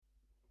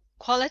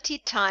Quality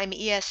Time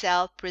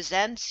ESL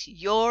presents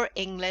Your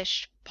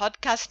English,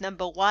 podcast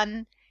number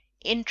 1,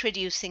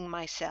 introducing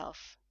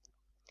myself.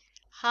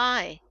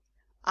 Hi,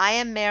 I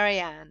am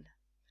Marianne.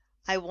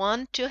 I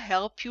want to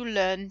help you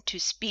learn to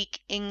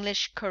speak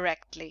English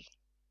correctly.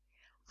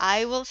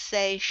 I will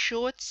say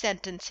short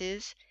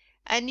sentences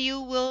and you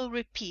will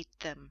repeat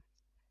them.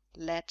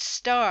 Let's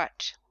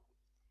start.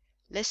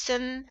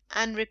 Listen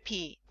and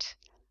repeat.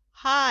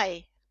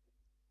 Hi,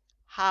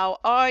 how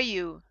are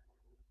you?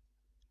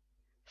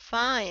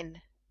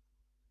 Fine.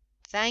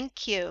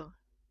 Thank you.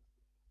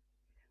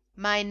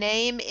 My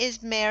name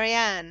is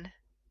Marianne.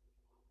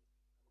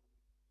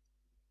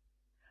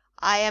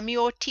 I am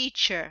your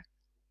teacher.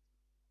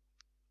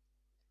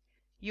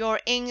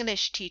 Your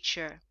English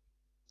teacher.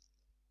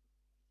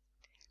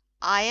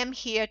 I am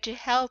here to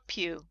help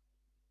you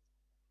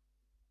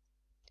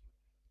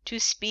to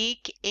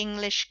speak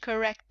English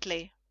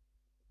correctly.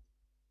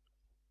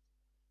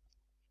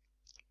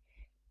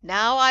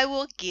 Now I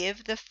will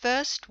give the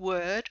first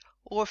word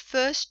or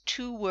first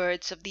two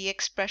words of the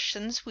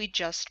expressions we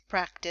just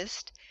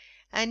practiced,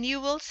 and you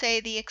will say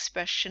the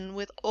expression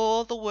with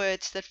all the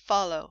words that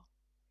follow.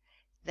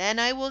 Then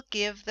I will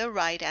give the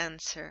right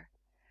answer.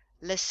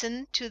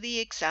 Listen to the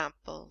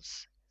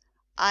examples.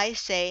 I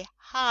say,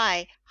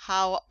 hi,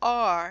 how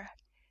are?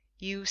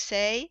 You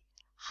say,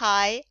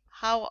 hi,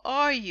 how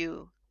are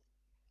you?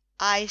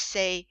 I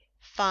say,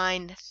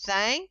 fine,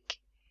 thank.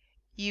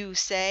 You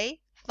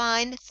say,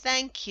 fine,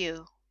 thank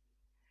you.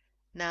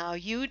 Now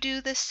you do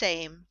the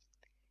same.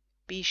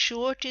 Be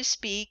sure to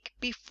speak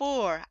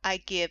before I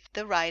give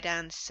the right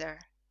answer.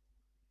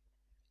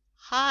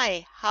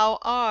 Hi, how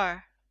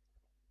are?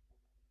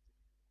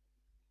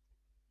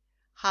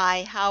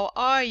 Hi, how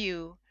are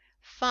you?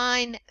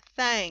 Fine,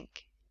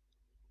 thank.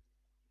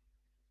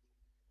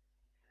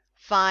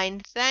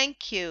 Fine,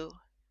 thank you.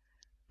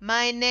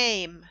 My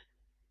name.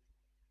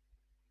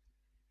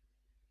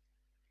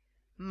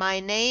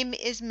 My name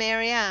is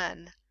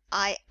Marianne.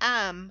 I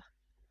am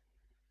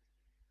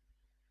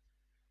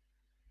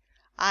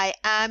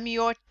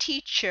your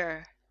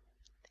teacher.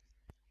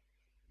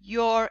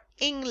 Your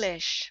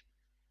English.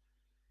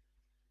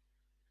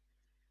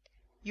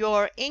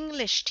 Your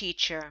English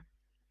teacher.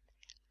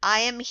 I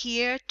am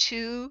here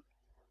to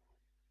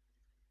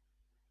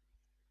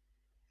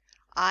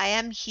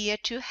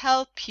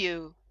help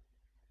you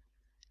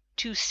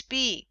to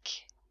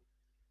speak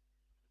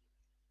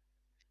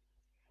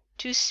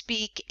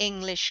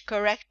English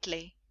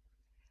correctly.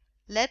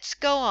 Let's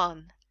go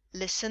on.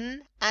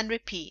 Listen and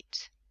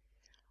repeat.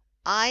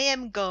 I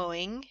am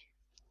going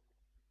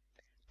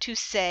to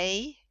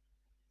say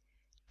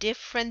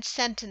different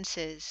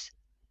sentences,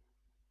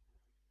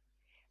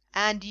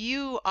 and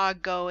you are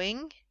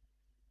going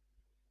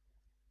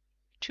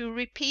to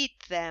repeat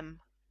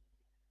them.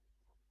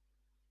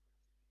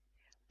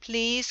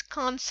 Please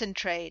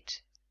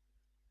concentrate.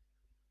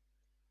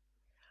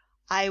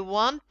 I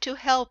want to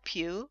help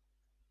you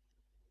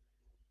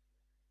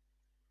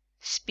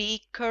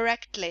speak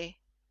correctly.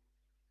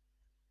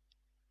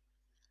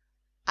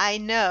 I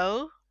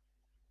know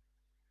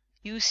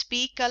you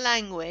speak a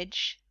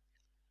language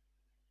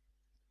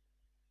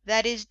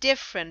that is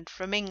different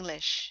from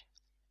English.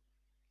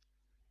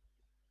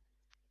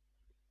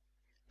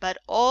 But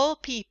all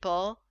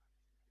people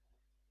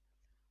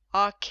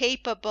are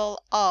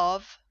capable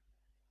of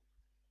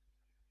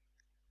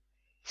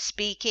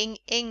speaking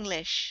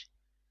English.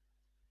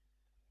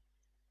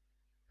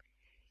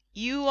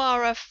 You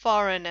are a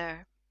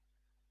foreigner.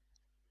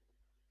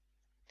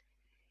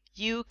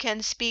 You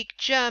can speak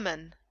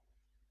German,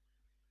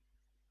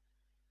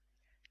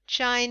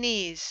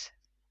 Chinese,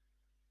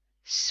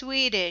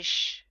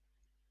 Swedish,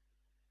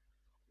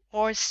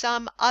 or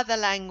some other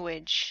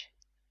language.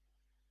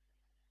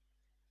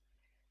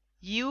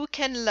 You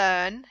can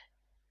learn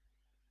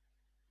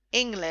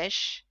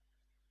English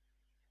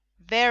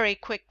very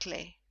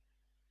quickly.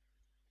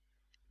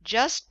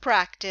 Just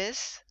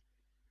practice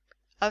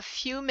a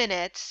few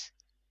minutes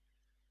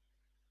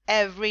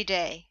every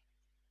day.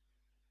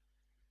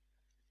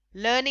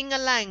 Learning a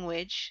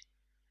language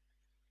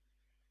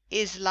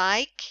is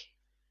like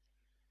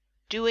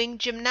doing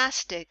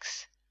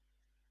gymnastics.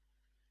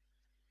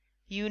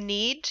 You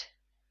need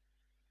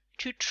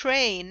to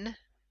train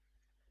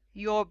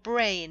your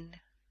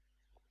brain.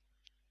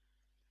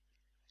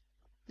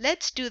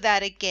 Let's do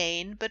that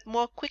again, but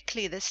more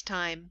quickly this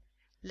time.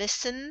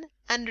 Listen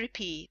and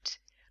repeat.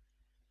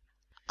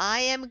 I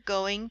am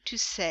going to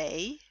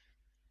say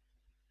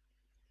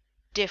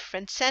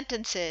different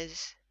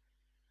sentences,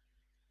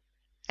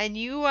 and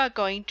you are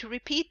going to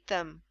repeat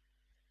them.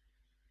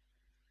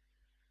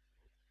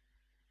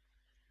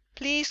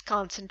 Please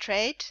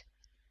concentrate.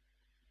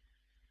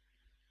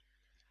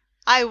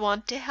 I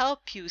want to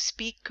help you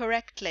speak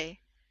correctly.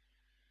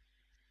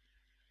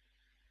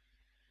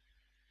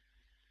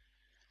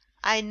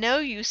 I know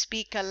you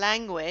speak a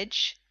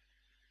language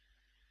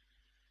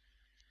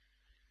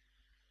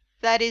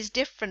that is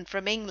different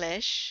from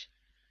English,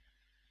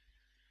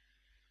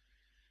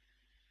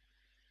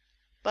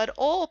 but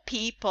all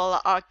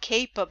people are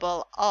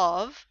capable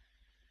of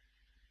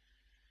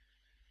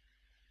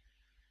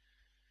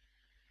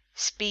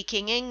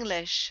speaking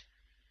English.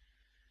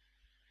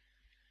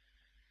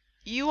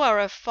 You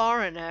are a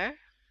foreigner.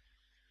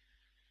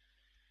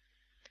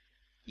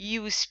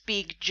 You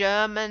speak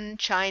German,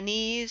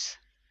 Chinese,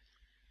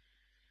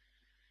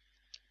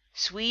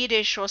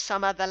 Swedish, or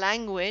some other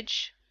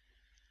language.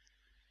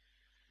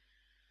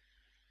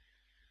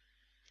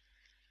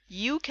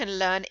 You can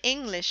learn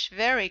English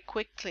very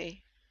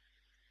quickly.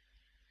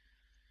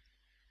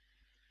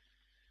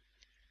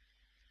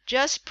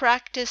 Just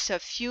practice a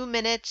few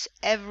minutes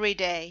every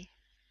day.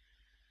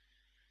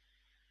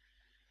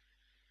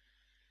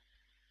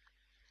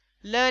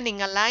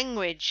 Learning a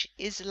language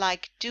is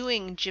like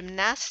doing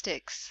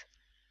gymnastics.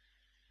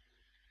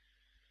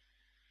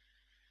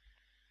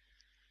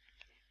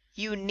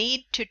 You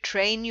need to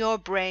train your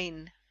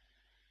brain.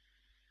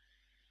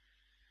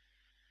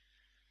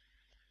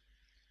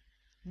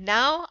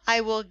 Now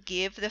I will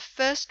give the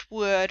first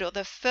word or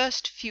the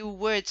first few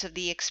words of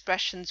the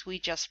expressions we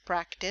just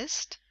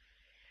practiced.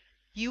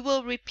 You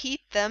will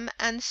repeat them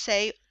and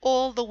say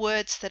all the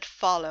words that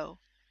follow.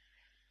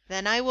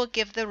 Then I will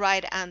give the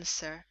right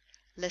answer.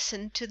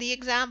 Listen to the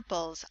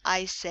examples.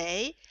 I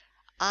say,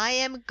 I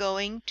am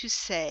going to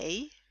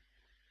say.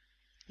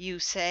 You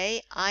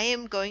say, I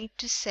am going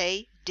to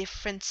say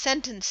different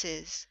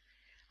sentences.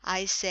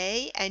 I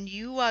say, and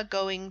you are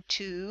going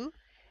to.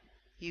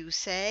 You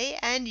say,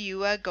 and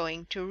you are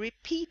going to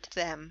repeat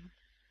them.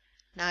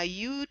 Now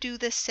you do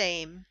the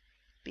same.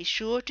 Be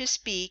sure to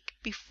speak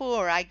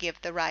before I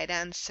give the right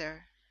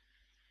answer.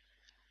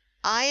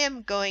 I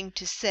am going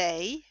to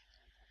say.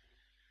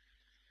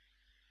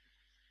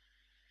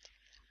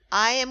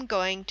 I am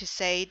going to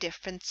say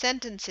different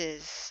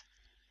sentences.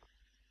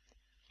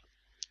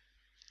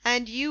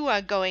 And you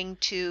are going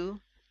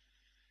to.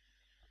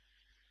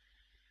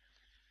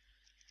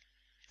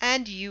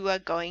 And you are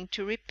going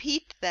to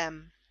repeat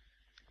them.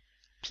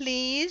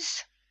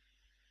 Please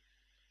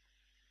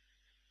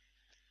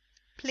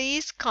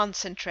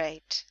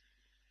concentrate.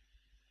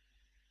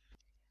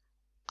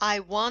 I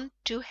want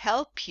to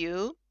help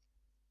you.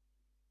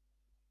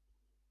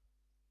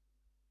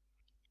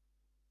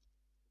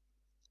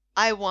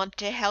 I want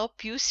to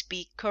help you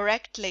speak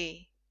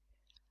correctly.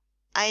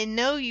 I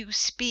know you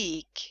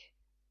speak.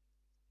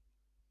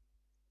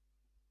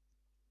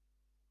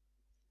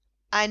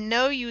 I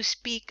know you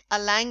speak a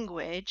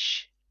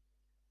language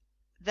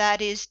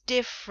that is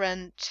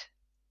different.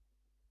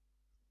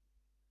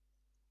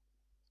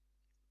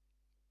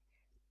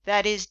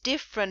 That is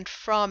different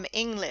from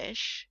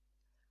English,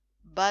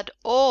 but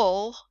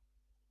all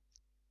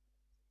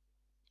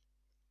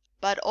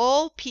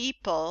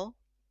people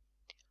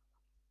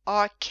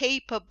are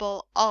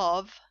capable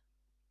of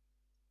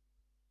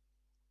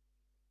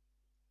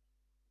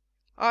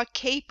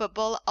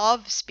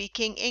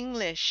speaking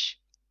English.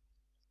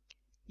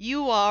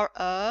 You are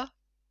a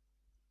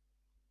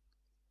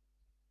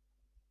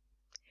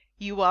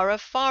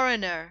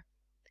foreigner.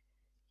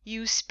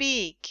 You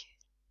speak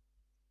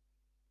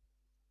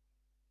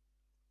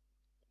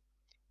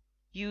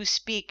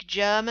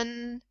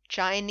German,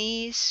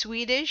 Chinese,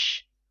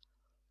 Swedish,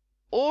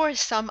 or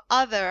some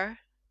other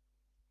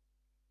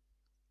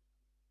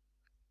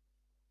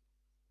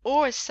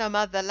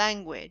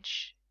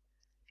language.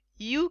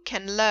 You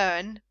can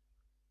learn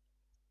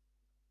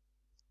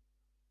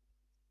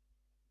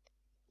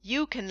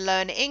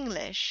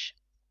English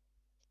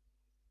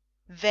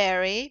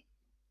very,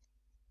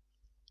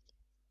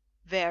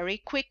 very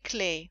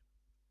quickly.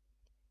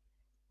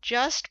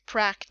 Just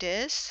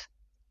practice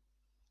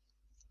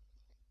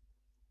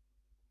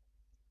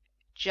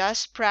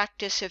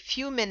a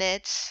few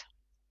minutes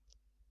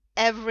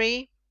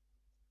every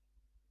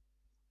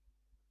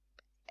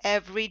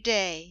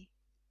day.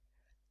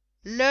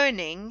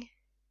 Learning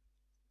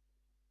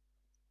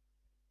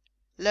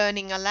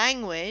a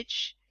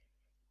language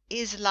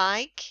is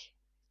like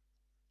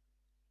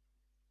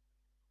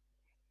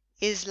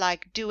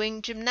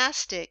doing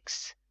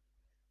gymnastics.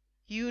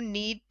 You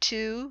need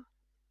to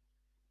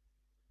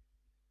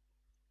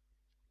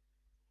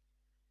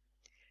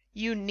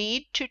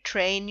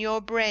train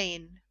your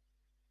brain.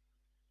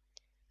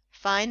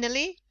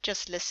 Finally,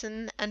 just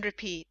listen and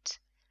repeat.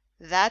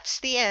 That's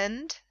the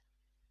end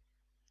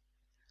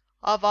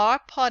of our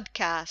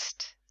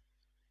podcast.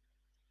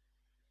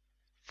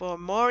 For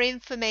more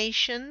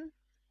information,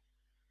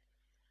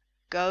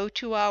 go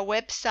to our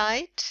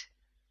website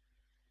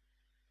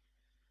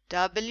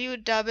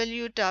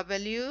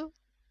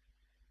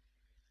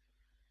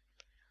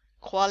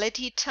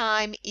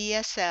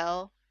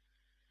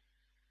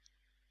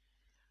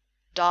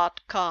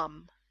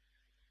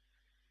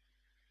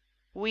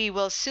We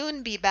will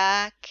soon be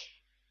back.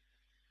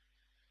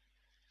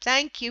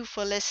 Thank you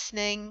for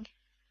listening.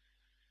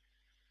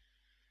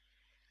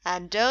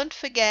 And don't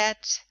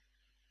forget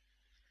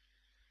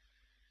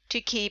to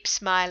keep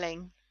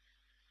smiling.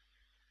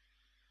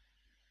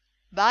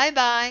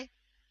 Bye-bye.